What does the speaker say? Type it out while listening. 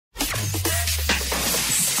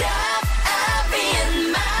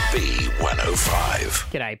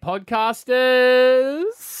B105. G'day, podcasters.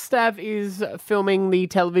 Stav is filming the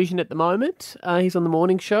television at the moment. He's on the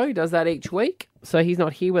morning show. He does that each week. So he's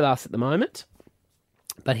not here with us at the moment.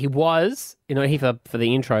 But he was, here for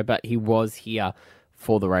the intro, but he was here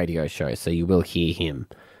for the radio show. So you will hear him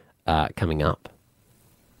coming up.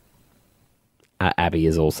 Abby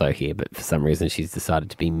is also here, but for some reason she's decided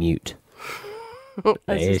to be mute. There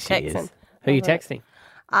she texting. is. Who are you texting?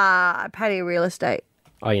 Patty Real Estate.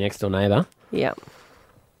 Oh, your next door neighbour? Yeah.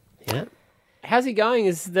 Yeah. How's he going?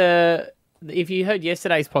 If you heard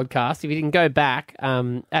yesterday's podcast, if you didn't go back,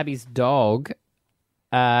 Abby's dog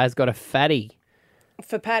has got a fatty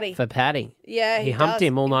For Patty. for Patty. Yeah, He humped does.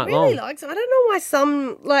 him all night He really long. likes him. I don't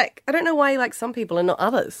know why he likes some people and not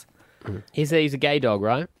others. He's a gay dog,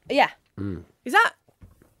 right? Yeah. Mm. Is that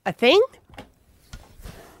a thing?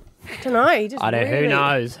 I don't know. He just I don't. really... Who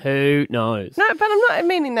knows? Who knows? No, but I'm not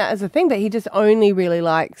meaning that as a thing, but he just only really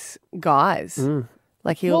likes guys.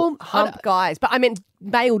 Like he'll Well, hump guys. But I meant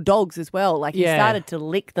male dogs as well. Like he Yeah. started to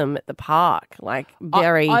lick them at the park. Like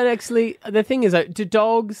very I'd actually. The thing is, do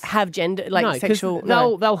dogs have gender, like no, 'cause sexual.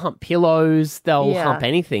 They'll hump pillows. They'll Yeah. hump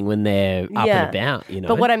anything when they're up Yeah. and about. You know.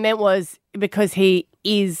 But what I meant was because he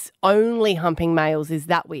is only humping males, is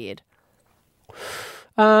that weird?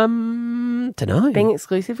 don't know. Being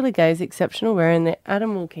exclusively gay is exceptional. We're in the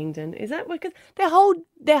animal kingdom. Is that because their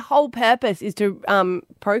whole purpose is to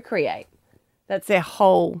procreate? That's their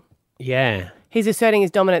whole. Yeah. He's asserting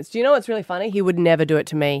his dominance. Do you know what's really funny? He would never do it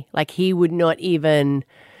to me. Like he would not even.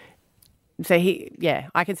 So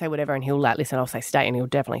I can say whatever and he'll listen, I'll say stay and he'll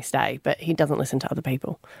definitely stay, but he doesn't listen to other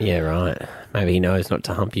people. Yeah, right. Maybe he knows not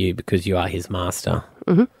to hump you because you are his master.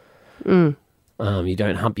 Mm-hmm. You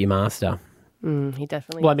don't hump your master. He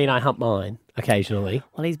definitely. Well, I mean, I hump mine occasionally.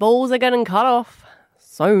 Well, his balls are getting cut off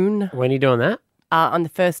soon. When are you doing that? On the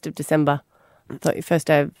 1st of December. I thought your first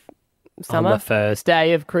day of summer. On the first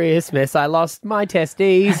day of Christmas, I lost my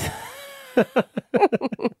testes.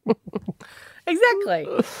 Exactly.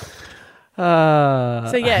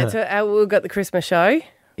 So we've got the Christmas show.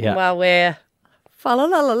 Yeah. While we're fa la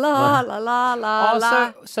la la la la la la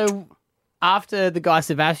la. So after the Guy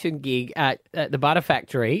Sebastian gig at the Butter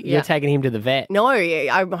Factory, Yeah. you're taking him to the vet. No,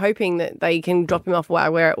 I'm hoping that they can drop him off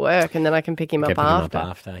while we're at work and then I can pick him up after.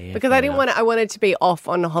 Yeah, Because I wanted to be off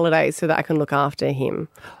on the holidays so that I can look after him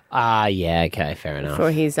yeah, okay, fair enough. for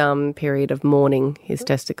his period of mourning his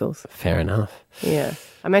testicles. Fair enough. Yeah.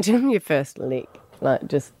 Imagine your first lick. Like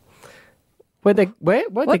just Where'd they go?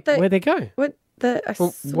 what the I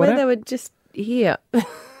Well, swear what they were just here.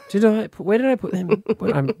 Where did I put them?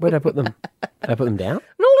 Where did I put them? Did I put them down? And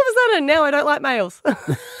all of a sudden, now I don't like males.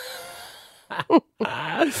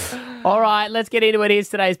 All right, let's get into it. Here's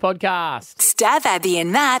today's podcast. Stav, Abby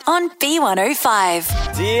and Matt on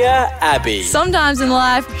B105. Dear Abby. Sometimes in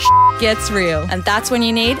life, gets real, and that's when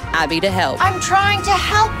you need Abby to help. I'm trying to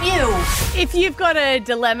help you. If you've got a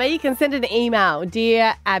dilemma, you can send an email,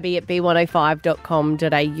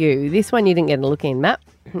 dearabby@b105.com.au. This one you didn't get a look in, Matt.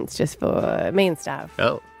 It's just for me and Stav.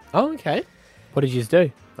 Oh, Okay. What did you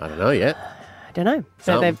do? I don't know yet. I don't know.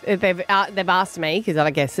 So they've asked me, because I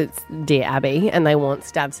guess it's Dear Abby, and they want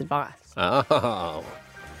Stav's advice. Oh.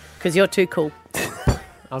 Because you're too cool.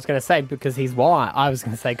 I was going to say because he's wise. I was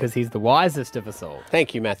going to say because he's the wisest of us all.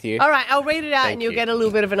 Thank you, Matthew. All right, I'll read it out and you'll get a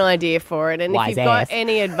little bit of an idea for it. And Wise if you've got ass.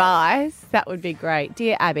 any advice, that would be great.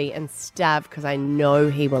 Dear Abby and Stav, because I know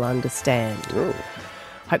he will understand. Ooh.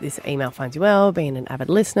 Hope this email finds you well. Being an avid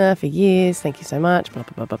listener for years. Thank you so much. Blah,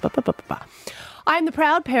 blah, blah, blah, blah, blah, blah. I am the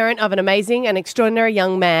proud parent of an amazing and extraordinary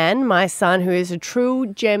young man, my son, who is a true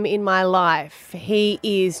gem in my life. He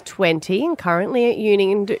is 20 and currently at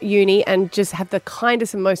uni and just have the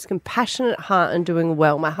kindest and most compassionate heart and doing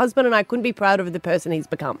well. My husband and I couldn't be prouder of the person he's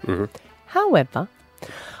become. However,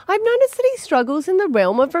 I've noticed that he struggles in the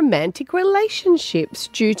realm of romantic relationships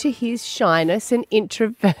due to his shyness and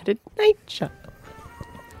introverted nature.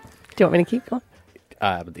 Do you want me to keep going?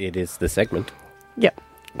 It is the segment. Yep.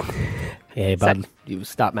 Yeah, bud. You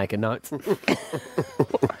start making notes.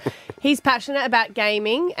 He's passionate about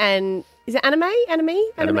gaming and is it anime?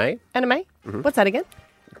 Anime? What's that again?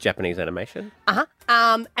 Japanese animation.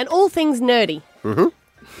 And all things nerdy. Mm-hmm.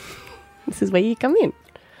 This is where you come in.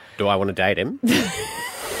 Do I want to date him?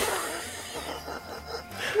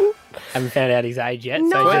 Haven't found out his age yet.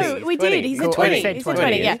 No, so we did. He's a Cool. 20. He said He's a 20,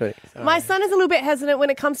 20, yeah. 20. My son is a little bit hesitant when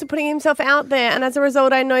it comes to putting himself out there, and as a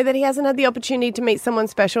result, I know that he hasn't had the opportunity to meet someone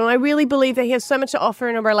special, and I really believe that he has so much to offer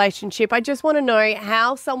in a relationship. I just want to know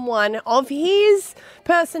how someone of his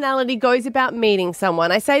personality goes about meeting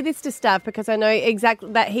someone. I say this to Stav because I know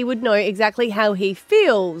exactly that he would know exactly how he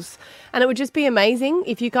feels, and it would just be amazing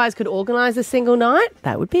if you guys could organise a single night.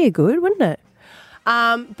 That would be a good, wouldn't it?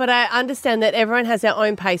 But I understand that everyone has their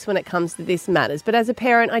own pace when it comes to this matters. But as a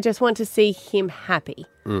parent, I just want to see him happy.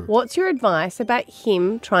 What's your advice about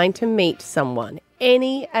him trying to meet someone?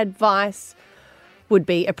 Any advice would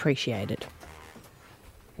be appreciated.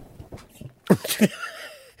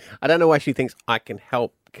 I don't know why she thinks I can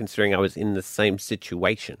help, considering I was in the same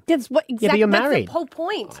situation. That's what exactly. you're that's married. the whole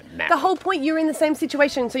point. married. The whole point. You're in the same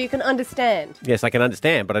situation, so you can understand. Yes, I can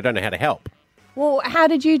understand, but I don't know how to help. Well, how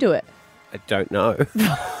did you do it? I don't know.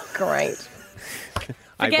 Great.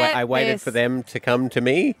 I Forget waited this. for them to come to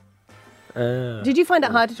me. Did you find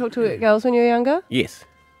it hard to talk to girls when you were younger? Yes,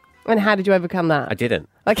 And how did you overcome that? I didn't.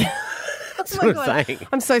 Okay. That's Oh my what I'm God. saying.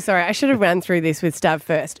 I'm so sorry. I should have ran through this with Stav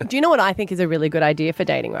first. Do you know what I think is a really good idea for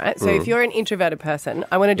dating, right? So if you're an introverted person,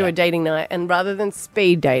 I want to do a dating night, and rather than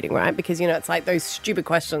speed dating, right? Because, you know, it's like those stupid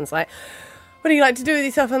questions like, what do you like to do with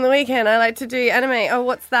yourself on the weekend? I like to do anime. Oh,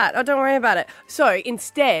 what's that? Oh, don't worry about it. So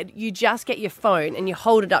instead, you just get your phone and you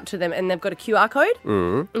hold it up to them, and they've got a QR code,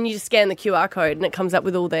 and you just scan the QR code, and it comes up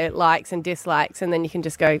with all their likes and dislikes, and then you can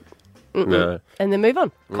just go, No. and then move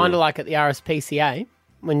on. Kind of like at the RSPCA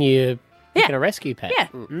when you're picking a rescue pet. Yeah.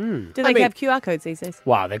 Do they have QR codes these days?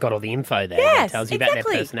 Wow, they've got all the info there. Yes, That tells you exactly. about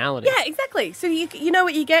their personality. Yeah, exactly. So you know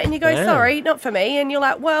what you get, and you go, Yeah. sorry, not for me. And you're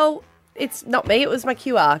like, well, it's not me. It was my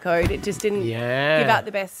QR code. It just didn't Yeah. give out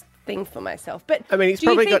the best thing for myself. But I mean, he's do you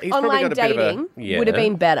probably think got- he's probably online got a bit of a- dating Yeah. would have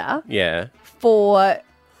been better Yeah. for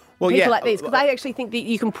Well, people yeah. like this? Because I actually think that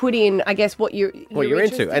you can put in, I guess, what you're into.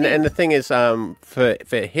 interested And in. the thing is, for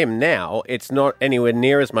him now, it's not anywhere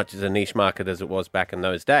near as much as a niche market as it was back in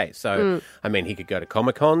those days. So, I mean, he could go to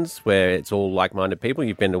Comic-Cons where it's all like-minded people.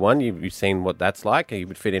 You've been to one, you've seen what that's like. He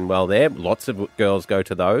would fit in well there. Lots of girls go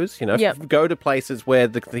to those. You know, Yep. go to places where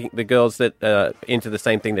the girls that are into the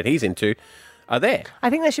same thing that he's into are there. I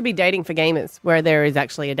think there should be dating for gamers, where there is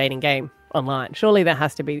actually a dating game online. Surely there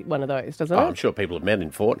has to be one of those, doesn't Oh, it? I'm sure people have met in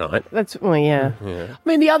Fortnite. That's well, yeah. I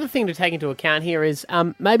mean, the other thing to take into account here is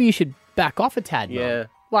maybe you should back off a tad. Mum. Yeah.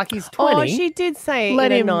 Like he's 20. Oh, she did say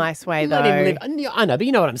let in him a nice way, though. Let him live. I know, but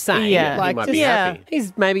you know what I'm saying. Yeah. Like, He might just, be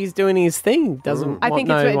happy. he's doing his thing. Doesn't. I want think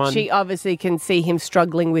no it's when one... she obviously can see him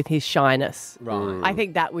struggling with his shyness. Right. I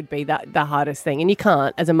think that would be the hardest thing. And you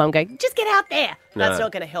can't, as a mum, go, just get out there. That's No.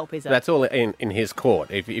 not going to help, is it? That's all in his court.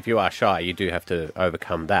 If you are shy, you do have to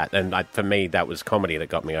overcome that. And for me, that was comedy that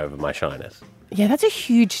got me over my shyness. Yeah, that's a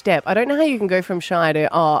huge step. I don't know how you can go from shy to,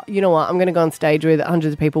 oh, you know what, I'm going to go on stage with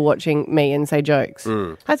hundreds of people watching me and say jokes.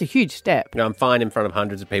 That's a huge step. You know, I'm fine in front of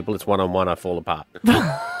hundreds of people. It's one-on-one, I fall apart.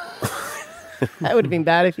 That would have been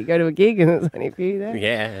bad if you go to a gig and there's only a few there.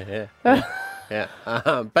 Yeah. Yeah.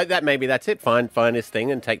 But maybe that's it. Find his thing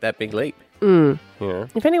and take that big leap.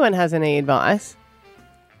 If anyone has any advice,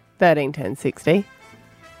 13 10 60.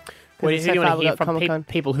 What is it you want to hear from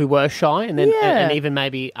people who were shy and then Yeah. and even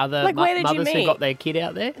maybe other Like, where did you mothers who meet? got their kid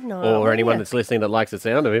out there? No, Or anyone yeah. that's listening that likes the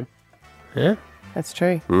sound of him. Yeah. That's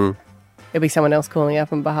true. There'll be someone else calling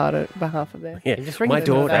up on behalf of their... Yeah, just ring my it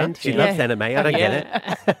to her daughter, friend. she Yeah. loves anime. I don't get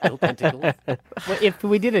it. Little tentacles. Well, if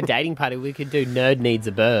we did a dating party, we could do Nerd Needs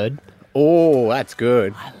a Bird. Oh, that's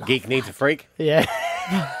good. Geek needs a freak. Yeah.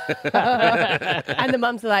 And the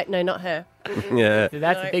mums are like, no, not her. Yeah.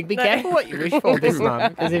 That's a big. Be No. careful what you wish for this mum.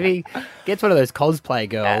 Because if he gets one of those cosplay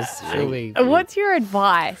girls, she'll be. What's your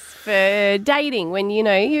advice for dating when, you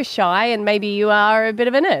know, you're shy and maybe you are a bit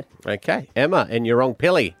of a nerd? Okay, Emma, and you're wrong,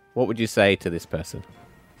 Pilly. What would you say to this person?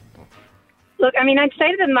 Look, I mean, I'd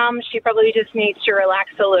say to the mum, she probably just needs to relax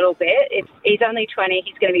a little bit. He's only 20,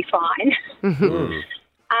 he's going to be fine.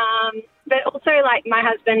 But also, like, my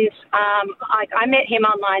husband, I met him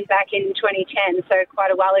online back in 2010, so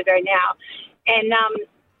quite a while ago now. And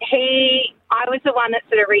I was the one that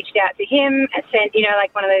sort of reached out to him and sent, you know,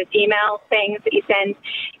 like one of those email things that you send.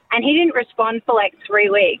 And he didn't respond for like 3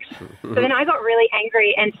 weeks. So then I got really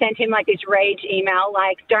angry and sent him like this rage email,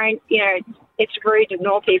 like, don't, you know, it's rude to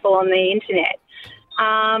ignore people on the internet.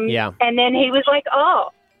 Yeah. And then he was like, oh,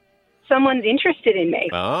 someone's interested in me.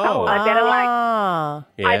 Oh. I better like, Ah.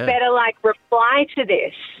 Yeah. I better like reply to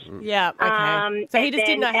this. Yeah, okay. So he and just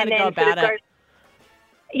didn't know then- how and to go then sort about of it.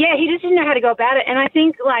 Yeah, he just didn't know how to go about it. And I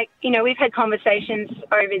think, like, you know, we've had conversations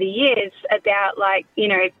over the years about, like, you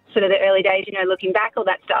know, sort of the early days, you know, looking back, all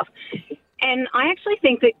that stuff. And I actually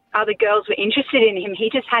think that other girls were interested in him. He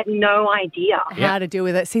just had no idea. How to deal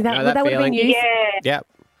with it. See, that, Know that that would have been feeling? you. Yeah. Yep.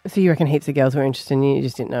 So you reckon heaps of girls were interested in you, you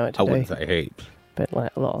just didn't know what to I do. wouldn't say heaps. But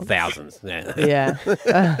like lots. Thousands. Yeah. Yeah.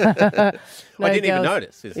 I didn't even girls.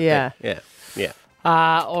 notice. is the Yeah. thing. Yeah.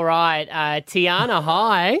 All right. Tiana,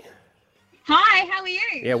 hi. Hi, how are you?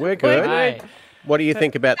 Yeah, we're good. Hi. What do you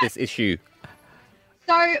think about this issue?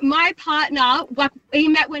 So my partner, we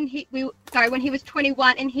met when he was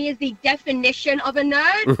 21, and he is the definition of a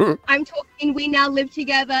nerd. I'm talking. We now live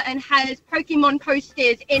together and has Pokemon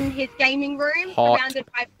posters in his gaming room, Hot. surrounded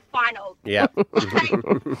by finals. Yeah.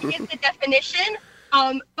 He is the definition.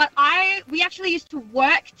 But we actually used to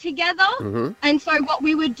work together, and so what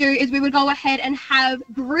we would do is we would go ahead and have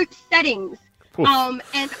group settings. And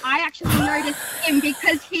I actually noticed him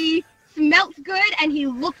because he smelt good and he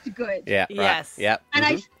looked good. Yeah. Right. Yes. Yeah.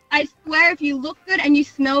 And I swear, if you look good and you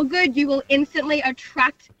smell good, you will instantly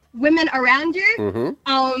attract women around you.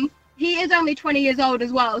 He is only 20 years old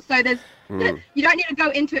as well, so there's you don't need to go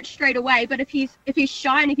into it straight away. But if he's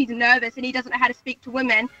shy and if he's nervous and he doesn't know how to speak to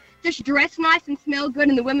women, just dress nice and smell good,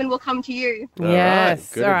 and the women will come to you.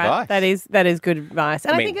 Yes, Good all right. advice. That is good advice,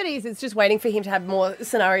 and I mean- think it is. It's just waiting for him to have more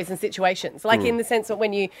scenarios and situations, like in the sense that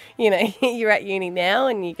when you're at uni now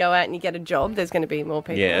and you go out and you get a job, there's going to be more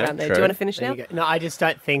people Yeah, around there. true. Do you want to finish There now? you go. No, I just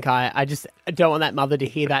don't think I just don't want that mother to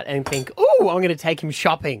hear that and think, oh, I'm going to take him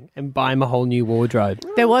shopping and buy him a whole new wardrobe.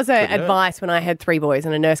 There was advice when I had 3 boys,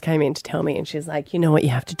 and a nurse came in to tell me, and she's like, you know what you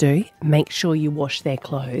have to do? Make sure you wash their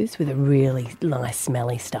clothes with a really nice,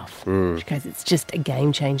 smelly stuff. She goes, it's just a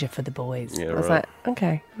game changer for the boys. Yeah, I was right. like,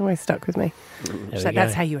 okay, always stuck with me. She's like, we go.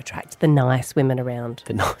 that's how you attract the nice women around.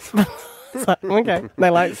 The nice. It's like, okay, they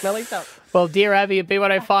like smelly stuff. Well, dear Abby at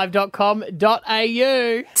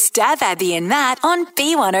b105.com.au. Stab Abby and Matt on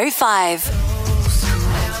B105.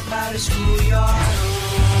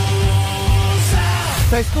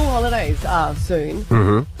 So school holidays are soon.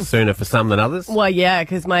 Sooner for some than others. Well, yeah,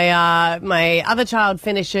 because my other child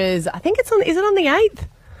finishes, I think is it on the 8th?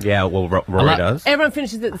 Yeah, well, Rory does. Everyone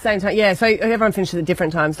finishes at the same time. Yeah, so everyone finishes at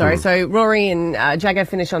different times, sorry. So Rory and Jagger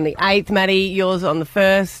finish on the 8th. Maddie, yours on the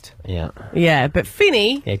 1st. Yeah. Yeah, but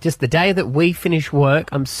Finny, Yeah, just the day that we finish work,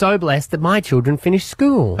 I'm so blessed that my children finish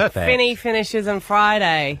school. Perfect. Finny finishes on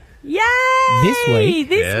Friday. Yay! This week?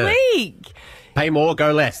 This Yeah. week. Pay more,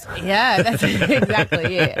 go less. Yeah, that's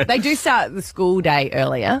exactly, yeah. They do start the school day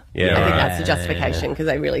earlier. Yeah, I think right. that's the justification, because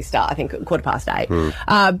they really start, I think, at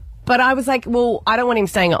 8:15. But I was like, well, I don't want him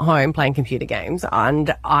staying at home playing computer games,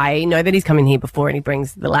 and I know that he's coming here before and he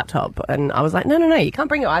brings the laptop. And I was like, no, you can't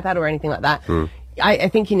bring your iPad or anything like that. I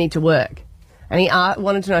think you need to work. And he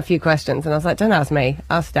wanted to know a few questions, and I was like, don't ask me,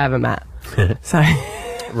 ask Stav and Matt. So...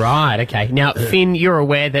 Right, okay. Now, Finn, you're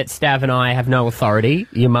aware that Stav and I have no authority.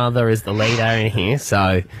 Your mother is the leader in here,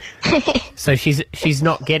 so she's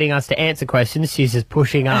not getting us to answer questions. She's just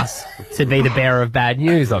pushing us to be the bearer of bad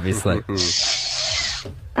news, obviously.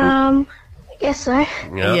 I guess so.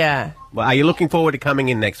 Yeah. Well, are you looking forward to coming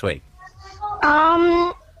in next week?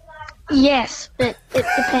 Yes, but it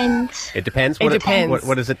depends. It depends. It depends.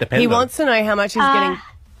 What does it depend He on? wants to know how much he's getting...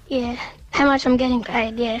 Yeah, how much I'm getting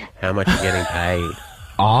paid, yeah. How much you're getting paid?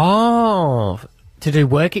 Oh, to do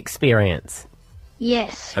work experience.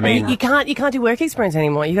 Yes. I mean, You can't do work experience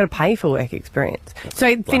anymore. You've got to pay for work experience.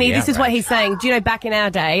 So, Finny, this is what he's saying. Do you know, back in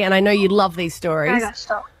our day, and I know you love these I stories. gotta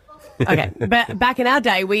stop. Okay, but back in our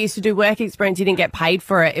day, we used to do work experience. You didn't get paid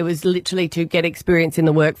for it. It was literally to get experience in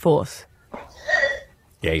the workforce.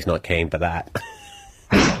 yeah, he's not keen for that.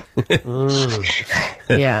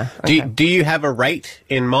 Yeah. Do you have a rate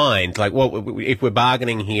in mind? Like, what if we're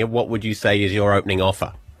bargaining here? What would you say is your opening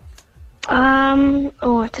offer?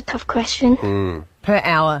 Oh, it's a tough question. Per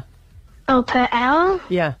hour. Oh, per hour?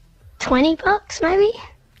 Yeah. $20 maybe?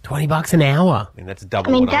 $20 an hour. I mean, that's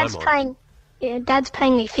double I mean, what Dad's I'm on. paying. Yeah, Dad's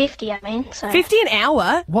paying me 50. I mean, so 50 an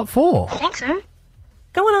hour? What for? I think so.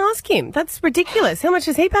 Go and ask him. That's ridiculous. How much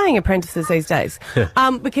is he paying apprentices these days?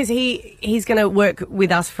 Because he's going to work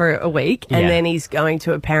with us for a week, and Yeah. then he's going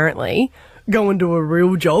to apparently go and do a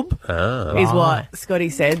real job, is what Scotty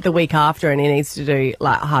said, the week after, and he needs to do,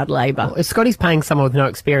 like, hard labour. If Scotty's paying someone with no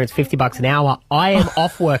experience $50 an hour, I am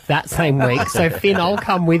off work that same week, so Finn, I'll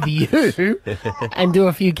come with you and do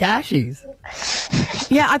a few cashies.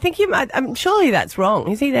 Yeah, I think surely that's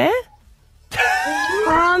wrong. Is he there? Do you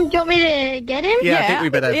want me to get him? Yeah, I think we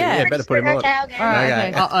better put him on. Okay. All right,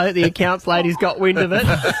 okay. Uh-oh, the accounts lady's got wind of it.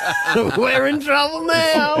 We're in trouble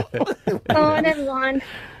now. Oh, never mind.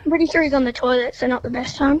 I'm pretty sure he's on the toilet, so not the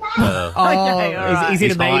best time. Oh, all right. he's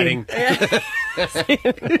in a meeting. hiding.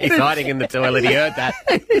 He's hiding in the toilet. He heard that.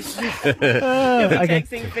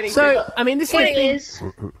 Okay. So, I mean, this What it is... is?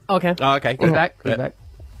 Okay. Oh, okay. He's back. He's Yeah. back.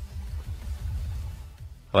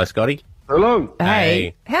 Hello, Scotty. Hello.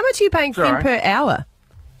 Hey, how much are you paying Finn Sorry. per hour?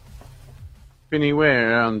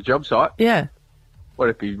 Anywhere on the job site. Yeah. What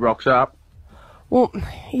if he rocks up? Well,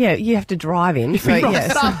 yeah, you have to drive in. So,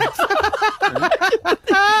 yes.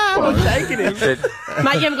 Taking him.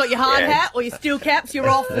 Mate, you haven't got your hard hat or your steel caps, you're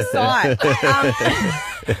off the site.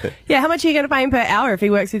 Yeah, how much are you going to pay him per hour if he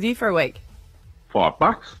works with you for a week? $5.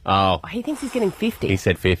 Oh, Oh, he thinks he's getting 50. he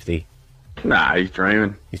said 50. Nah, he's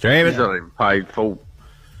dreaming. He's dreaming. He's not even paid full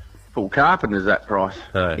carpenters that price.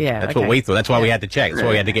 No, Yeah, that's okay. what we thought. That's why we had to check. That's why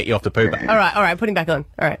we had to get you off the pooper. All right, put him back on.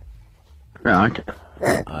 All right. Oh, okay.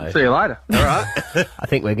 See you later. All right. I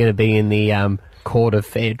think we're going to be in the court of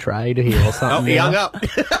fair trade here or something. Oh, he hung now. up.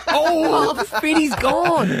 Oh, Finny's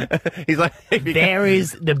gone. He's like, There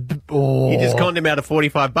is the... Oh. you just conned him out of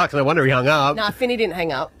 $45. No wonder he hung up. No, Finny didn't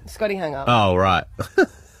hang up. Scotty hung up. Oh, right.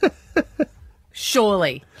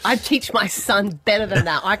 Surely. I teach my son better than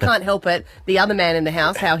that. I can't help it. The other man in the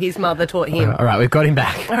house, how his mother taught him. All right, we've got him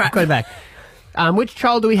back. All right. Got him back. Which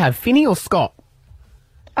child do we have, Finny or Scott?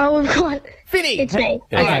 Oh, we've got... Finny! It's me.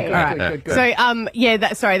 Okay, all right. Good. So,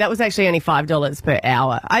 that was actually only $5 per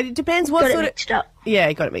hour. It depends what Got it sort of... mixed up. Yeah,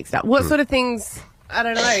 you got it mixed up. What sort of things, I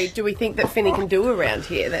don't know, do we think that Finny can do around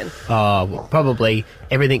here then? Oh, well, probably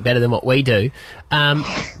everything better than what we do.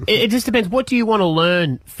 It just depends. What do you want to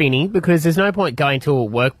learn, Finny? Because there's no point going to a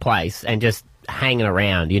workplace and just hanging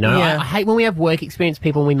around, you know? Yeah. I hate when we have work experience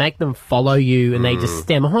people and we make them follow you and they just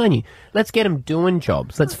stand behind you. Let's get them doing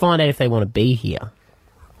jobs. Let's find out if they want to be here.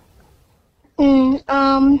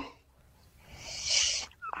 I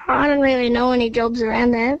don't really know any jobs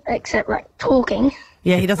around there except like talking.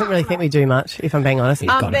 Yeah, he doesn't really think we do much, if I'm being honest.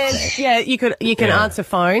 got it Then, there. yeah, you can answer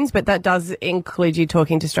phones, but that does include you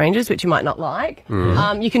talking to strangers, which you might not like.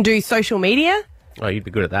 You can do social media, Oh, you'd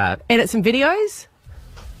be good at that. edit some videos.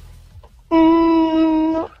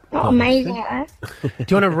 Not amazing at that. Do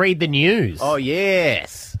you want to read the news? Oh,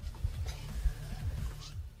 yes.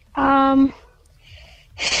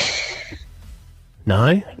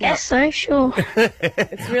 No? Guess so, sure.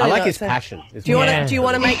 It's really I like not his so- passion. Do you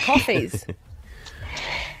want to make coffees?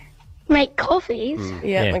 Make coffees.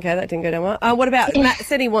 Yeah, Yeah. okay, that didn't go down well. What about Matt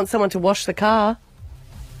said he wants someone to wash the car.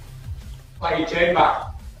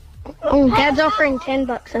 Oh, Dad's offering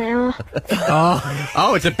 $10 an hour.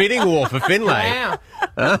 Oh, it's a bidding war for Finlay. Wow.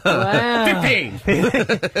 Wow. 15.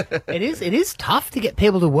 It is tough to get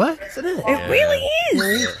people to work, isn't it? It really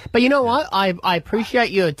is. But you know what? I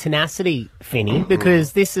appreciate your tenacity, Finny,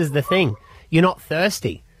 because this is the thing. You're not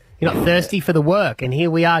thirsty. You're not thirsty for the work, and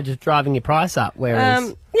here we are just driving your price up.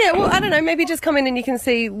 Whereas, Yeah, well, I don't know. Maybe just come in and you can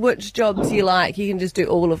see which jobs you like. You can just do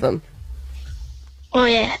all of them. Oh,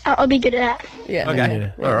 yeah, I'll be good at that. Yeah.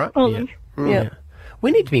 Okay. All right. All of them. Yeah.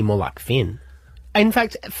 we need to be more like Finn. In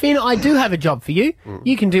fact, Finn, I do have a job for you.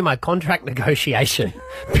 You can do my contract negotiation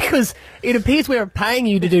because it appears we're paying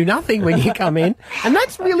you to do nothing when you come in, and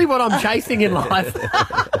that's really what I'm chasing in life.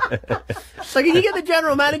 So can you get the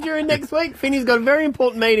general manager in next week? Finny's got a very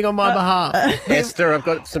important meeting on my behalf. Esther, I've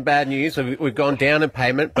got some bad news. We've gone down in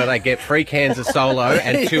payment, but I get 3 cans of Solo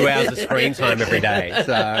and 2 hours of screen time every day.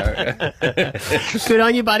 So, Good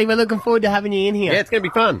on you, buddy. We're looking forward to having you in here. yeah, it's going to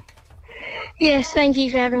be fun. Yes, thank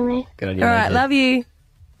you for having me. Good on you. All right, legend. love you.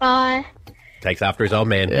 Bye. Takes after his old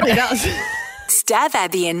man. Stab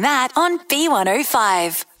Abby and Matt on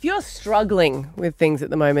B105. If you're struggling with things at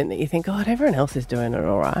the moment that you think, God, everyone else is doing it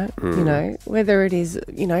all right, you know, whether it is,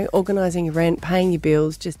 you know, organising your rent, paying your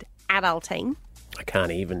bills, just adulting, I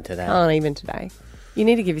can't even today. aren't even today, you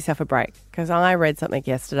need to give yourself a break. Because I read something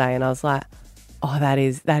yesterday and I was like, oh, that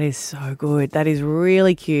is so good. That is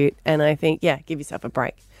really cute. And I think, yeah, give yourself a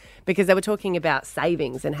break. Because they were talking about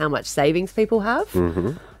savings and how much savings people have.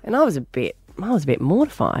 Mm-hmm. And I was a bit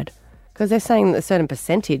mortified. Because they're saying that a certain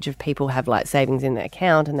percentage of people have like savings in their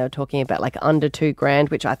account, and they were talking about like under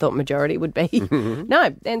 $2,000, which I thought majority would be. No,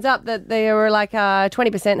 it ends up that there were like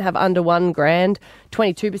 20% have under $1,000,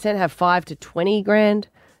 22% have 5 to 20 grand,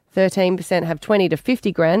 13% have 20 to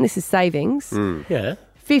 50 grand. This is savings. Yeah.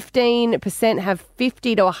 15% have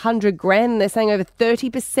 50 to 100 grand, and they're saying over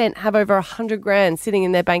 30% have over 100 grand sitting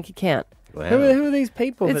in their bank account. Wow. Who are these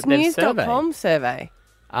people It's that they've surveyed? news.com survey.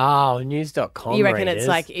 Oh, news.com. You reckon readers. it's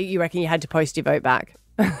like, you reckon you had to post your vote back?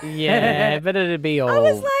 Yeah, but it'd be all I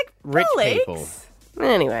was like, rich bollocks. people.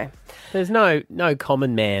 Anyway, There's no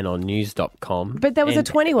common man on news.com. But there was a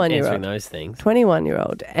 21-year-old. answering those things.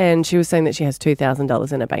 21-year-old, and she was saying that she has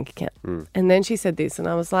 $2,000 in her bank account. And then she said this, and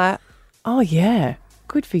I was like, oh, yeah,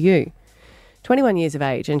 good for you. 21 years of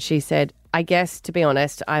age, and she said, I guess, to be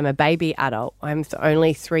honest, I'm a baby adult. I'm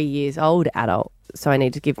only 3 years old adult, so I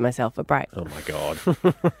need to give myself a break. Oh, my God.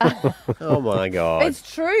 Oh, my God.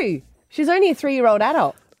 It's true. She's only a 3-year-old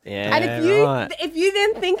adult. Yeah, And if you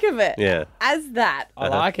then think of it Yeah. as that, I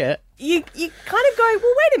like it. you kind of go,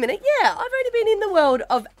 well, wait a minute. Yeah, I've only been in the world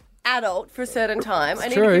of adult for a certain time. I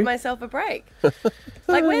need to true. give myself a break.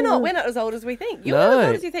 Like, we're not as old as we think. You're No. not as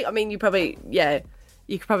old as you think. I mean, you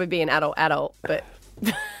could probably be an adult, but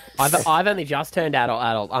I've only just turned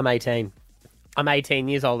adult. I'm 18. I'm 18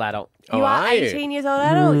 years old adult. you are 18 years old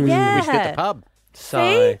adult. Yeah. We should hit the pub. So,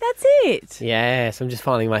 See, that's it. yes, I'm just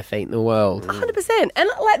finding my feet in the world. 100%. And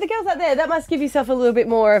like the girls out there, that must give yourself a little bit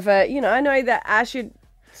more of a, I know that Ash, you're I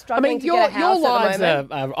struggling mean, to your get a house lives at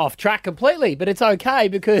the moment. are off track completely, but it's okay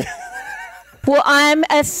because Well, I'm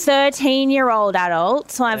a 13-year-old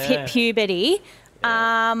adult, so I've hit puberty.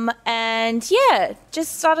 And yeah,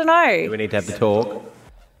 just, I don't know. We need to have the talk.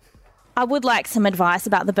 I would like some advice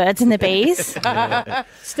about the birds and the bees. I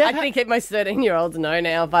think most 13-year-olds know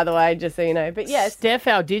now, by the way, just so you know. But yes, Steph,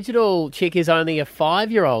 our digital chick, is only a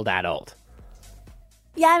 5-year-old adult.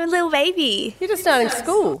 Yeah, I'm a little baby. you're just starting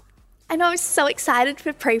school. I know, I'm so excited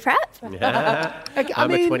for pre-prep. Yeah.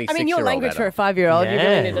 I'm a 26-year-old I mean, your language for a 5-year-old, you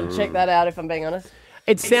Yeah. really need to check that out, if I'm being honest.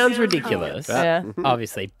 It sounds ridiculous, Yeah.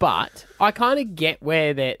 obviously, but I kind of get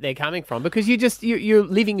where they're coming from because you're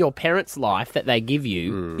living your parents' life that they give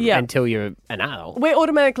you Yeah. until you're an adult. We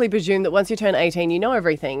automatically presume that once you turn 18, you know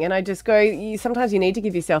everything. And I just go, sometimes you need to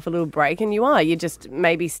give yourself a little break, and you are. You're just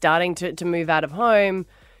maybe starting to move out of home,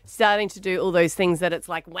 starting to do all those things that it's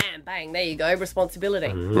like, wham, bang, there you go, responsibility.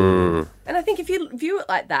 And I think if you view it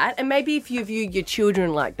like that, and maybe if you view your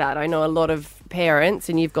children like that, I know a lot of parents,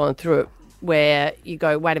 and you've gone through it, where you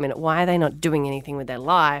go, wait a minute, why are they not doing anything with their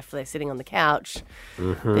life? They're sitting on the couch.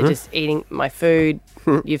 They're just eating my food.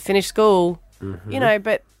 You've finished school,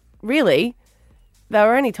 but really, they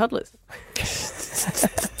were only toddlers.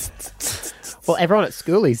 Well, everyone at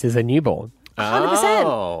schoolies is a newborn. 100%.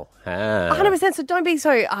 Oh, 100%, so don't be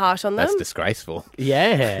so harsh on them. that's disgraceful.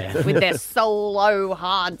 Yeah. With their solo,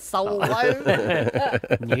 hard solo.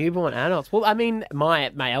 Newborn adults. Well, I mean, my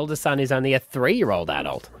eldest son is only a 3-year-old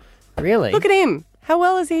adult. Really? Look at him. How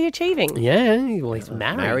well is he achieving? Yeah, well, he's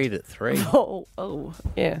married. Married at 3. Oh,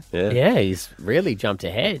 yeah. Yeah, he's really jumped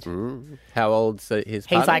ahead. How old's his He's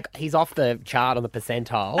partner? like, he's off the chart on the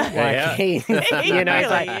percentile. Like, Yeah. he's, it's really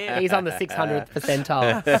like, he's on the 600th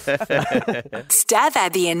percentile. Stab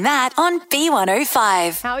Abby and Matt on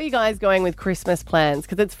B105. How are you guys going with Christmas plans?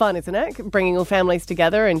 Because it's fun, isn't it? Bringing all families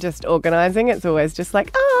together and just organising. It's always just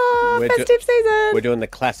like, festive season. We're doing the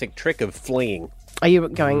classic trick of fleeing. Are you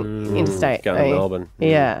going interstate? Going Are to you? Melbourne.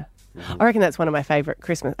 Yeah. I reckon that's one of my favourite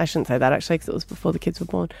Christmas. I shouldn't say that actually because it was before the kids were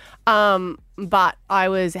born. But I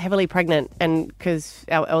was heavily pregnant and because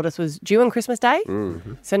our eldest was due on Christmas Day.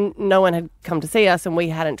 So no one had come to see us and we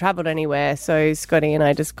hadn't travelled anywhere. So Scotty and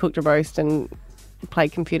I just cooked a roast and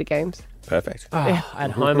played computer games. Perfect.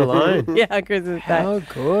 At home alone. Yeah, Christmas Day. Oh,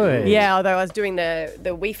 good. Yeah, although I was doing the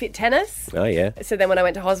Wii Fit tennis. Oh, yeah. So then when I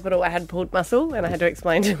went to hospital, I had pulled muscle and I had to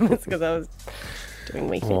explain to him it's because I was doing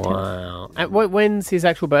Wii Fit tennis. Wow. And when's his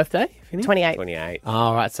actual birthday? 28. 28.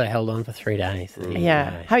 Oh, right. So held on for 3 days. There you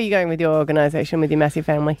Yeah. go. How are you going with your organisation, with your massive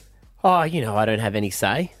family? Oh, I don't have any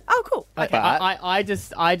say. Oh, cool. Okay. I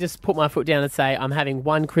just put my foot down and say I'm having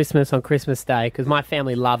one Christmas on Christmas Day because my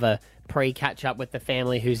family love a pre-catch up with the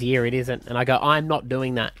family whose year it isn't. And I go, I'm not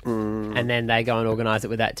doing that. And then they go and organise it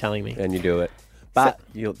without telling me. And you do it. But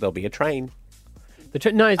there'll be a train.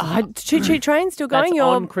 No, Choo-choo train still going? that's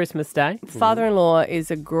Your on Christmas Day. father-in-law is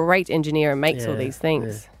a great engineer and makes all these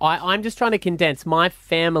things. I'm just trying to condense my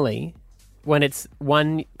family when it's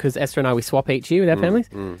one, because Esther and I, we swap each year with our families.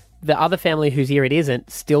 The other family whose year it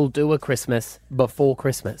isn't still do a Christmas before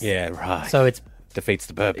Christmas. Yeah, right. So it's, defeats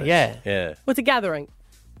the purpose. Yeah. Yeah. What's a gathering?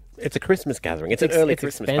 It's a Christmas gathering. It's an early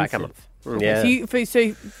Christmas back a month. Yeah.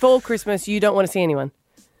 So for Christmas, you don't want to see anyone?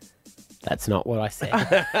 that's not what I said.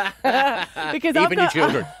 Because Even your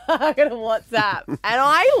children. I've got a WhatsApp. And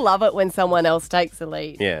I love it when someone else takes the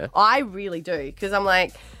lead. Yeah. I really do. Because I'm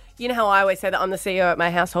like, you know how I always say that I'm the CEO at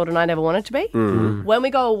my household and I never wanted to be? When we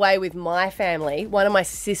go away with my family, one of my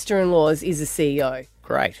sister-in-laws is a CEO.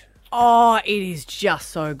 Great. Oh, it is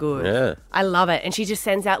just so good. Yeah. I love it. And she just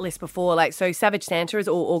sends out lists before. Like, so Savage Santa is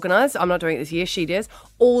all organised. I'm not doing it this year. She does.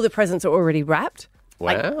 All the presents are already wrapped.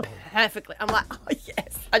 Wow. Perfectly. I'm like, oh,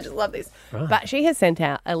 yes, I just love this. Right. But she has sent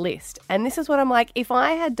out a list. And this is what I'm like, if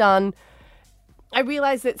I had done... I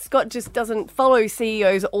realise that Scott just doesn't follow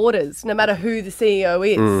CEO's orders, no matter who the CEO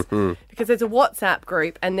is, because there's a WhatsApp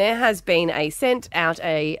group and there has been sent out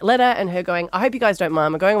a letter and her going, I hope you guys don't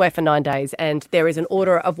mind, we're going away for 9 days and there is an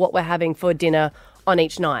order of what we're having for dinner on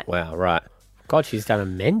each night. Wow, right. God, she's done a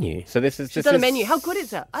menu. So this She's done a menu. How good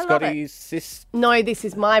is it? I love it. Scotty's sister? No, this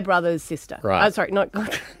is my brother's sister. Right. Sorry, not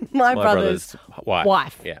my brother's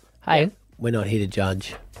wife. Yeah. Hey, we're not here to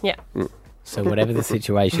judge. Yeah. So whatever the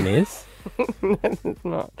situation is, It's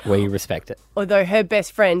not. we respect it. Although her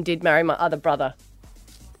best friend did marry my other brother.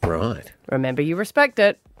 Right. Remember, you respect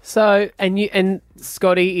it. So, and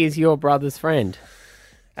Scotty is your brother's friend.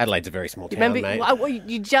 Adelade's a very small town, Remember, mate. well,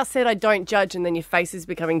 you just said I don't judge and then your face is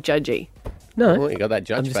becoming judgy. No. Well, you got that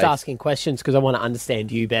judge I'm just face. asking questions because I want to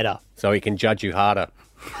understand you better. So he can judge you harder.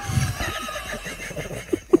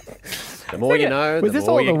 The more you know, Was the this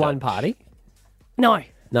more all you the got. one party? No.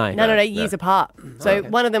 No. No, years apart. So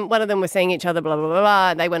one of them were seeing each other, blah, blah, blah,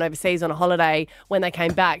 blah. They went overseas on a holiday. When they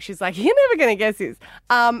came back, she's like, you're never going to guess this.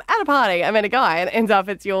 At a party, I met a guy and it ends up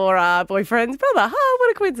it's your boyfriend's brother. Oh,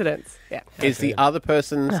 what a coincidence. Yeah. Is the other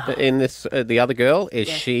person in this, the other girl, is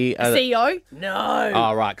she... CEO? No.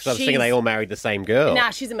 Oh, right, because I was thinking they all married the same girl.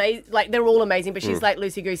 Nah, she's amazing. Like, they're all amazing, but she's like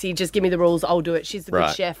loosey-goosey. Just give me the rules, I'll do it. She's the good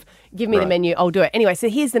Right. chef. Give me the menu, I'll do it. Anyway, so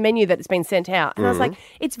here's the menu that's been sent out. And I was like,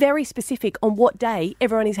 it's very specific on what day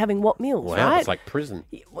everyone is having what meals, Wow, right? it's like prison.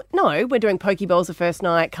 No, we're doing poke bowls the first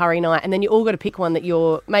night, curry night, and then you all got to pick one that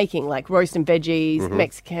you're making, like roast and veggies,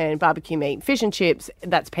 Mexican, barbecue meat, fish and chips.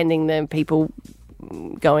 That's pending the people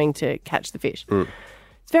going to catch the fish.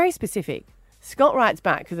 It's very specific. Scott writes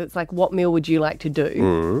back because it's like, what meal would you like to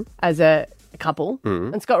do as a couple?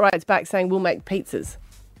 And Scott writes back saying, we'll make pizzas.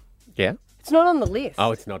 Yeah? It's not on the list.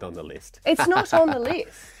 Oh, it's not on the list. It's not on the list.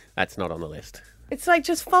 That's not on the list. It's like,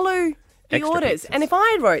 just follow the Extra orders. pizzas. And if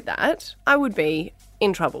I wrote that, I would be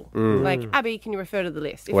in trouble. Like, Abby, can you refer to the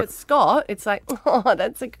list? If it's Scott, it's like, oh,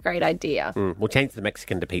 that's a great idea. We'll change the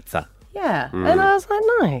Mexican to pizza. Yeah. And I was like,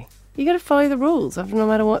 no, you got to follow the rules of no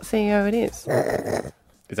matter what CEO it is.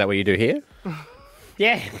 Is that what you do here?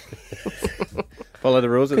 Yeah. Follow the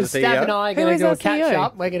rules of the Because Stav and CEO? I are Who going to is do our a catch CEO?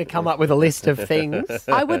 up. We're going to come up with a list of things.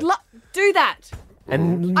 I would do that.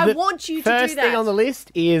 And I the want you to do first thing that. on the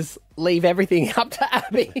list is leave everything up to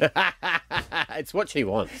Abby. It's what she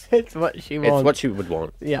wants. It's what she wants. It's what she would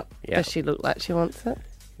want. Yep. Yeah. Does she look like she wants it?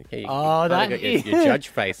 Okay, you Oh, kinda that got is- your judge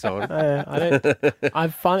face on. I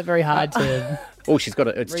find it very hard to. Oh, she's got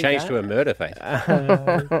it's changed to a murder face.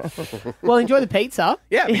 Well, enjoy the pizza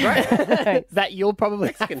Yeah, it'd be great. that you'll probably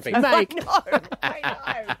Mexican have to pizza. make.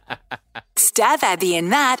 I know. Stab Abby and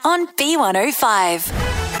Matt on B105.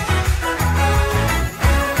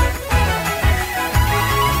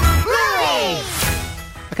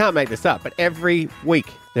 I can't make this up, but every week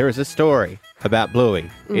there is a story about Bluey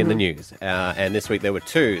in the news. And this week there were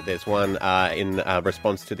two. There's one in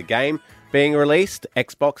response to the game being released.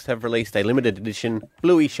 Xbox have released a limited edition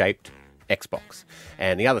Bluey-shaped Xbox.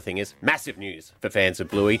 And the other thing is massive news for fans of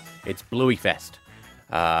Bluey. It's Bluey Fest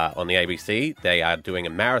on the ABC. They are doing a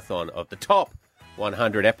marathon of the top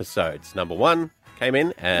 100 episodes. Number one came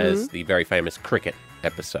in as the very famous cricket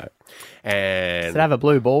episode. And Does it have a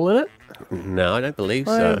blue ball in it? no, I don't believe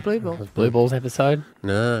Oh, so. the blue ball. Blue balls episode.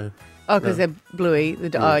 No. Oh, because they're Bluey.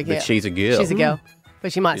 Yeah. But she's a girl. She's a girl.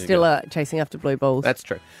 But she might She's a still girl. chasing after blue balls. That's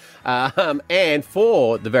true. And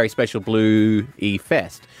for the very special Blue E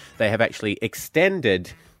Fest, they have actually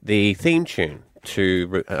extended the theme tune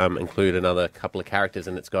to include another couple of characters,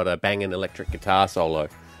 and it's got a banging electric guitar solo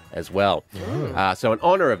as well. So in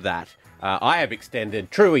honour of that, I have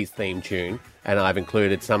extended Truey's theme tune, and I've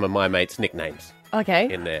included some of my mates' nicknames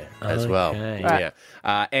Okay. in there as well. Okay. Right.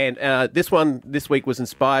 Yeah. And this one this week was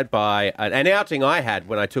inspired by an outing I had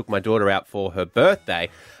when I took my daughter out for her birthday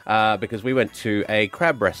because we went to a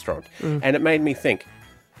crab restaurant. And it made me think,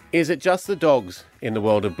 is it just the dogs in the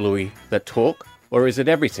world of Bluey that talk, or is it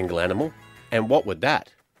every single animal? And what would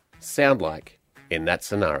that sound like in that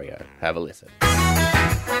scenario? Have a listen.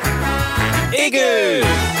 Igu!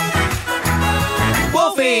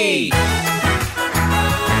 Wolfie!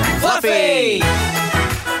 Fluffy!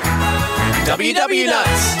 WW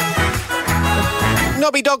Nuts!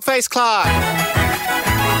 Nobby Dogface Clark!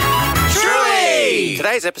 Truey!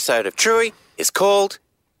 Today's episode of Truey is called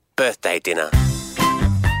Birthday Dinner.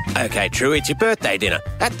 Okay, Truey, it's your birthday dinner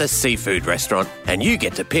at the seafood restaurant, and you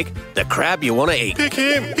get to pick the crab you want to eat. Pick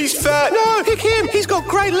him. He's fat. No, pick him. He's got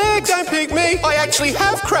great legs. Don't pick me. I actually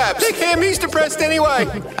have crabs. Pick him. He's depressed anyway.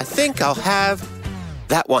 I think I'll have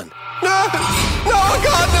that one. No. No,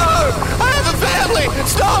 God, no! I have a family!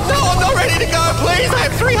 Stop! No, I'm not ready to go, please! I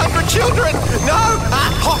have 300 children! No!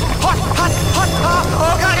 Hot!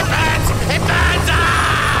 Oh, God, it burns! It burns!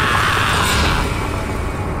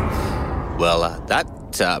 Well, that,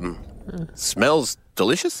 smells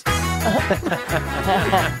delicious.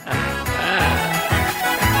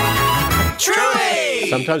 Truly!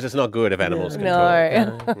 Sometimes it's not good if animals can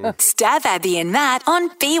talk. Stab Abby and Matt on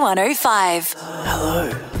B105.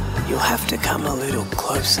 Hello. You'll have to come a little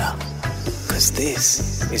closer. Because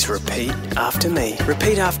this is repeat after me.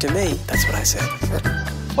 Repeat after me. That's what I said.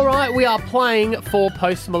 All right, we are playing for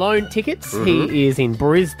Post Malone tickets. He is in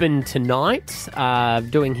Brisbane tonight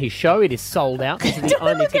doing his show. It is sold out. This is the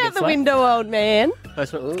only Look tickets out the left. window, old man.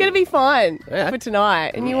 It's going to be fine for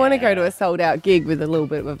tonight. And you want to go to a sold-out gig with a little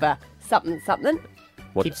bit of a something.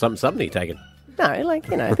 What, something are you taking? No, like,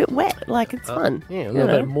 a bit wet. Like, it's fun. Yeah, a little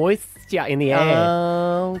bit of moisture in the air.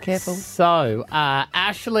 Oh, careful. So,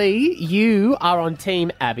 Ashley, you are on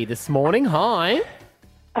Team Abby this morning. Hi.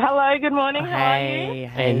 Hello, good morning. How are you?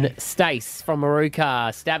 And Stace from Maruka.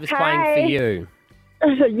 Stav is playing for you.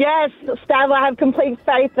 Yes, Stav, I have complete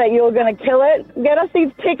faith that you're going to kill it. Get us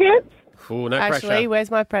these tickets. Ooh, no Ashley, pressure.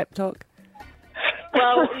 where's my prep talk?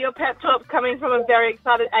 Well, your pep talk coming from a very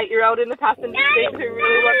excited 8-year-old in the passenger seat who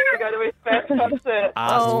really wants to go to his first concert.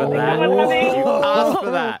 Ask for that. Ask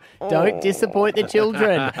for that. Don't disappoint the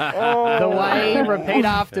children. The way repeat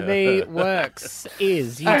after me works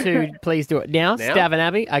is, you two please do it now. Stav and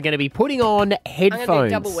Abby are going to be putting on headphones. I'm going to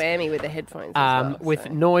do double whammy with the headphones as well, with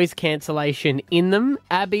noise cancellation in them.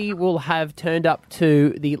 Abby will have turned up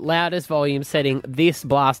to the loudest volume setting, this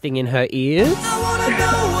blasting in her ears.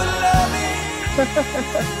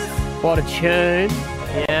 What a tune.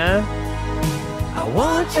 Yeah. I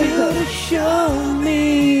want you to show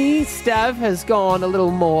me. Stav has gone a little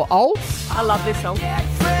more alt. I love this song.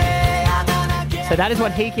 So that is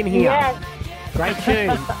what he can hear. Yes. Great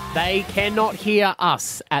tune. They cannot hear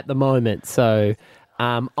us at the moment. So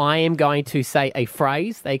I am going to say a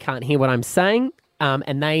phrase. They can't hear what I'm saying.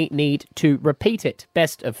 And they need to repeat it.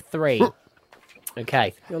 Best of 3.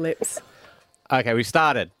 Okay. Your lips. Okay, we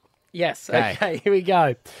started. Yes. Okay, here we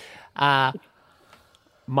go.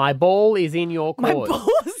 My ball is in your court. My balls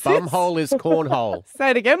Bumhole is cornhole.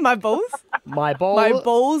 Say it again. My balls. My ball. My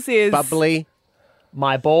balls is Bubbly.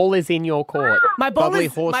 My ball is in your court. My ball Bubbly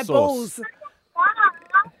is horse my sauce. balls.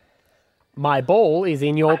 My ball is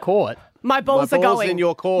in your court. My balls My are ball's going. in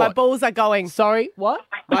your court. My balls are going. Sorry, what?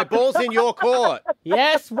 My ball's in your court.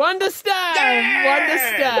 Yes, one to Stav. One to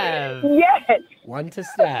Stav. Yes. One to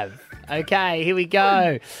Stav. Okay, here we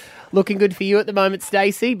go. Looking good for you at the moment,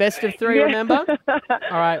 Stacey. Best of 3, remember? All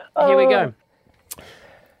right, here we go.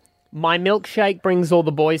 My milkshake brings all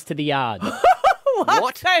the boys to the yard.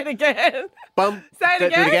 What? Say it again. Say it Do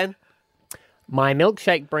again. it again. My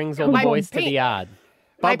milkshake brings all the My boys to pee- the yard.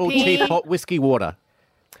 Bubble pee- tea, hot whiskey, water.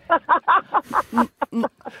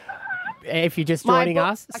 If you're just joining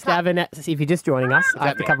us, Stav and if you're just joining us, I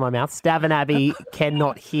have to cover my mouth. Stav and Abby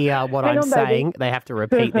cannot hear what I'm on, baby. saying. They have to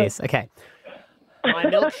repeat this. Okay. My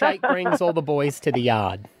milkshake brings all the boys to the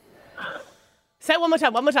yard. Say it one more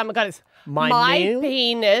time. One more time. I got this. My meal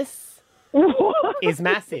penis is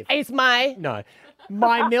massive. is my. No.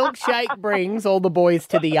 My milkshake brings all the boys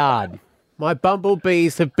to the yard. My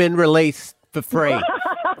bumblebees have been released for free.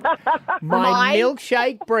 My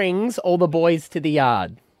milkshake brings all the boys to the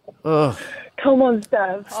yard. Ugh, Come on,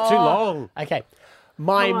 Stav. it's too long. Okay.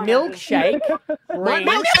 My milkshake My brings...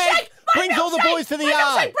 milkshake brings all the boys to the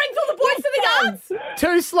yard. Brings all the boys to the yards.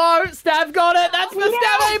 Too slow. Stav got it. That's for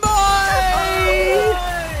Stabby Boy.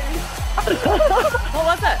 What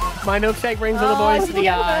was it? My milkshake brings all the boys to the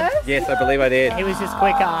yard. Yes, I believe I did. He was just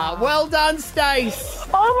quicker. Well done, Stace.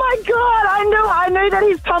 Oh my God! I knew that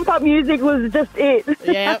his pump up music was just it.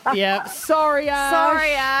 Yep. Sorry, Ash.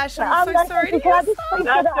 Sorry, Ash. I'm so sorry to Can I hear. just please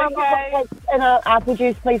get an hotcakes and an apple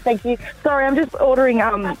juice, please? Thank you. Sorry, I'm just ordering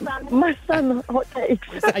my son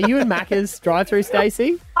hotcakes. Are you in Macca's drive-through,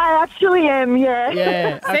 Stacey? I actually am. Yeah.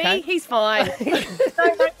 Yeah. See, Okay. he's fine.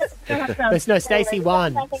 There's no Stacey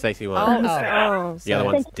won. Stacey won. Oh, The other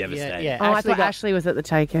one's devastating. Yeah. Oh, I Ashley thought got Ashley was at the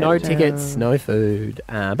takeout. no tickets, no food.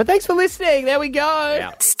 But thanks for listening. There we go.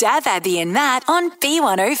 Stab Abby and Matt on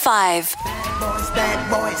B105. Bad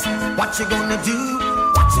boys, what you gonna do?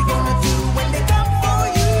 What you gonna do when they come for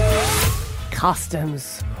you?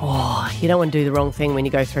 Customs. Oh, you don't want to do the wrong thing when you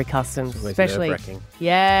go through customs, Always especially. nerve-wracking.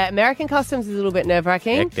 Yeah, American customs is a little bit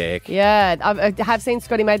nerve-wracking. Hectic. Yeah, I have seen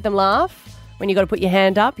Scotty made them laugh. When you got to put your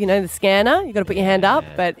hand up, you know, the scanner, you got to put your hand up.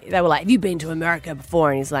 But they were like, have you been to America before?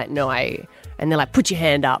 And he's like, no, and And they're like, put your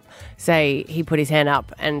hand up. Say he put his hand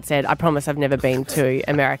up and said, I promise I've never been to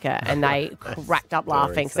America. And they cracked up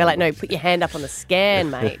laughing. So they're like, no, put your hand up on the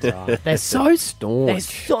scan, mate. They're so staunch. They're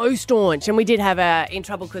so staunch. And we did have in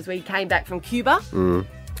trouble because we came back from Cuba.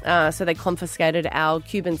 So they confiscated our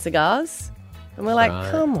Cuban cigars. And we're like,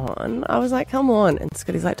 come on. I was like, come on. And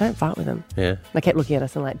Scotty's like, don't fight with them. Yeah. And they kept looking at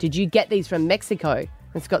us and like, did you get these from Mexico?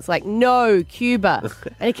 And Scott's like, no, Cuba.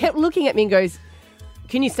 And he kept looking at me and goes,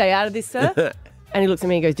 can you stay out of this, sir? And he looks at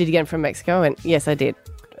me and goes, did you get them from Mexico? I went, yes, I did.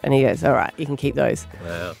 And he goes, all right, you can keep those.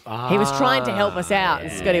 Wow. He was trying to help us out.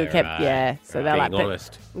 And Scotty kept, So they're like,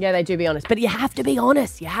 honest. Yeah, they do be honest. But you have to be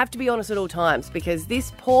honest. You have to be honest at all times because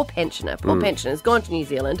this poor pensioner has gone to New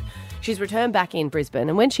Zealand. She's returned back in Brisbane.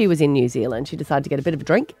 And when she was in New Zealand, she decided to get a bit of a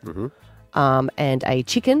drink and a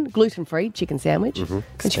gluten-free chicken sandwich.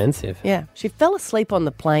 Expensive. She fell asleep on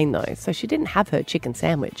the plane, though, so she didn't have her chicken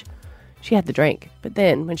sandwich. She had the drink. But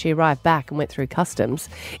then when she arrived back and went through customs,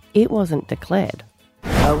 it wasn't declared.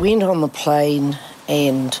 I went on the plane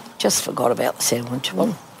and just forgot about the sandwich.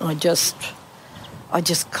 I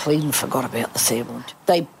just clean forgot about the sandwich.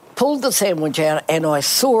 They pulled the sandwich out and I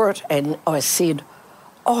saw it and I said,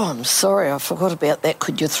 oh, I'm sorry, I forgot about that.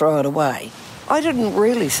 Could you throw it away? I didn't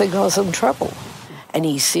really think I was in trouble. And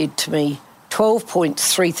he said to me, 12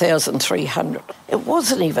 points, 3,300. It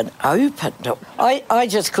wasn't even opened. I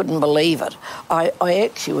just couldn't believe it. I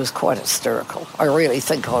actually was quite hysterical. I really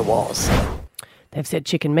think I was. They've said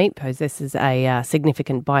chicken meat possesses a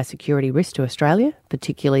significant biosecurity risk to Australia,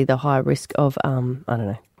 particularly the high risk of, I don't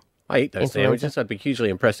know. I eat those sandwiches. I'd be hugely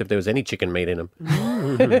impressed if there was any chicken meat in them.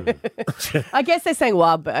 I guess they're saying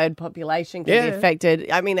wild bird population can be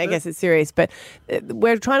affected. I mean, I guess it's serious, but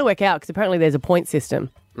we're trying to work out because apparently there's a point system.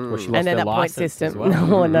 Well, she lost And then her that point licence system. as well.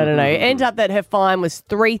 No. It ended up that her fine was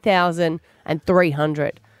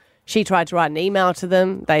 3,300. She tried to write an email to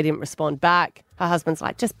them. They didn't respond back. Her husband's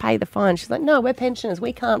like, just pay the fine. She's like, no, we're pensioners.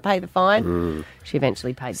 We can't pay the fine. She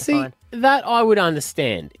eventually paid the fine. That I would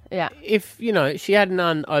understand. Yeah. If, she had an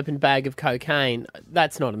unopened bag of cocaine,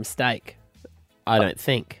 that's not a mistake. I don't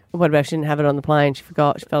think. What about if she didn't have it on the plane? She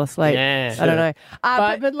forgot. She fell asleep. Yeah. I don't know.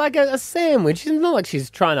 But like a sandwich, it's not like she's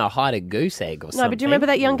trying to hide a goose egg or something. No, but do you remember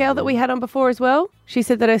that young girl that we had on before as well? She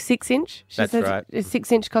said that her 6-inch. That's right. Her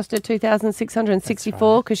 6-inch cost her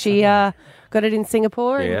 $2,664 because she got it in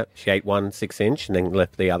Singapore. Yeah, she ate 1 6-inch and then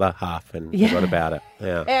left the other half and forgot about it.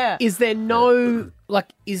 Yeah. Is there no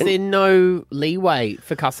leeway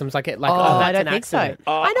for customs like that's I don't an think accident?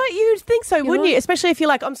 so. I know you'd think so, wouldn't you? Especially if you're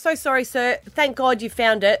like, I'm so sorry, sir. Thank God you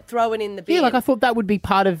found it. Throw it in the bin. Yeah, like I thought that would be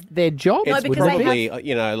part of their job. It's because they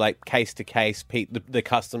probably, like case to case, the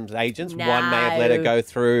customs agents. No. One may have let her go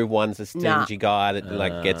through. One's a stingy guy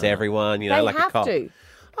that gets everyone, They like have a cop. to.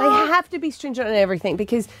 They have to be stringent on everything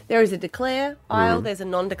because there is a declare aisle, there's a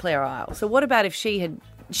non-declare aisle. So what about if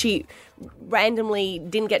she randomly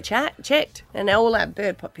didn't get checked and now all our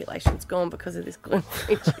bird population's gone because of this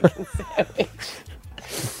gluten-free chicken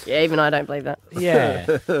sandwich? Yeah, even I don't believe that.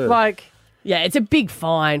 Yeah. Yeah, it's a big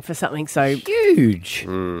fine for something so huge.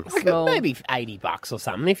 Small. Like maybe $80 or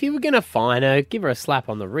something. If you were going to fine her, give her a slap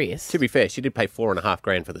on the wrist. To be fair, she did pay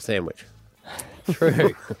 $4,500 for the sandwich.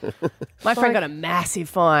 True. My friend got a massive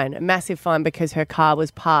fine because her car was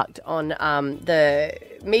parked on the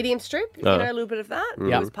medium strip. You know, a little bit of that.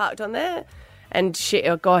 It was parked on there. And she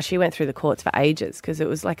went through the courts for ages because it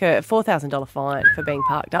was like a $4,000 fine for being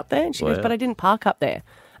parked up there. And she goes, but I didn't park up there.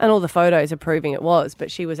 And all the photos are proving it was, but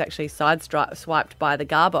she was actually swiped by the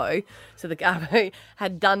Garbo. So the Garbo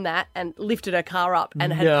had done that and lifted her car up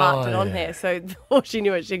and had parked it on there. So before she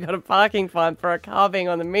knew it, she got a parking fine for a car being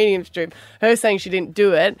on the medium strip. Her saying she didn't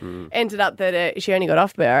do it ended up that she only got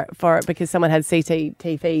off for it because someone had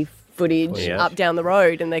CCTV footage up down the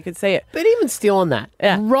road and they could see it. But even still on that,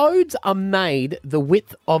 roads are made the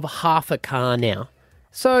width of half a car now.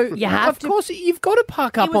 So, of course, you've got to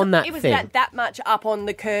park up on that thing. It was that much up on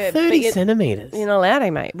the curb. 30 centimetres. You're not allowed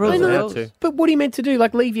to, mate. I know. But what are you meant to do?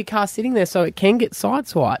 Like, leave your car sitting there so it can get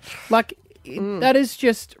sideswiped? Like, that is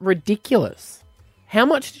just ridiculous. How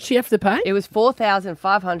much did she have to pay? It was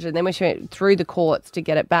 $4,500. And then when she went through the courts to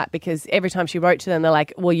get it back, because every time she wrote to them, they're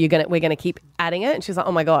like, well, we're going to keep adding it. And she was like,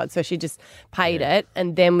 oh, my God. So she just paid it.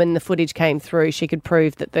 And then when the footage came through, she could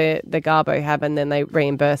prove that the Garbo have, and then they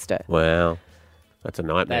reimbursed it. Wow. That's a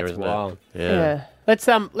nightmare, isn't wild. it? Yeah. Let's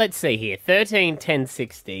see here.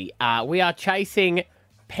 13-10-60. We are chasing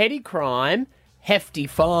petty crime, hefty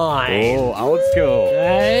fine. Oh, old school.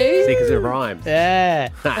 Hey? See, because it rhymes. Yeah.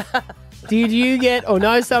 Did you get or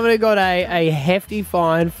know someone who got a hefty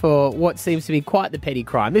fine for what seems to be quite the petty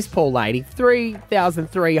crime? This poor lady,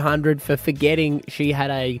 $3,300 for forgetting she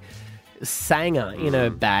had a Sanger in her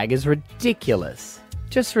bag is ridiculous.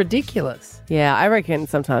 Just ridiculous. Yeah, I reckon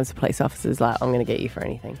sometimes the police officer's like, I'm going to get you for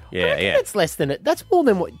anything. Yeah, yeah. That's less than it. That's more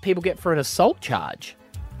than what people get for an assault charge.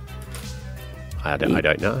 I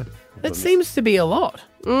don't know. That seems to be a lot.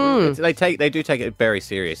 They do take it very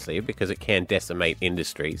seriously because it can decimate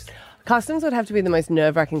industries. Customs would have to be the most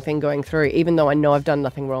nerve-wracking thing going through, even though I know I've done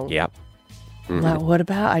nothing wrong. Yep. Like, what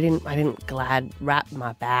about I didn't glad wrap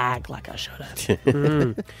my bag like I should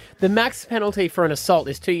have. The max penalty for an assault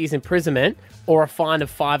is 2 years imprisonment or a fine of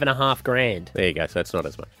 $5,500. There you go. So it's not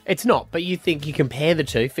as much. It's not, but you think you compare the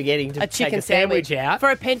two, forgetting to A chicken take a sandwich out. For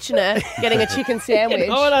a pensioner getting a chicken sandwich. You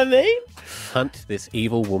know what I mean? Hunt this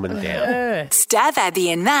evil woman down. Stab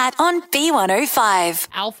Abby and Matt on B105.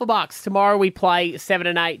 Alpha Bucks. Tomorrow we play 7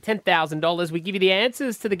 and 8, $10,000. We give you the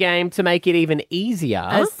answers to the game to make it even easier.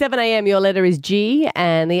 At 7 a.m, your letter is G,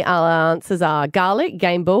 and the answers are garlic,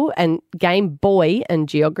 Game Boy, and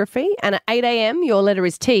geography. And at 8 a.m, your letter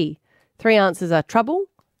is T. 3 answers are trouble,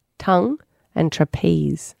 tongue, and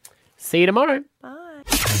trapeze. See you tomorrow. Bye.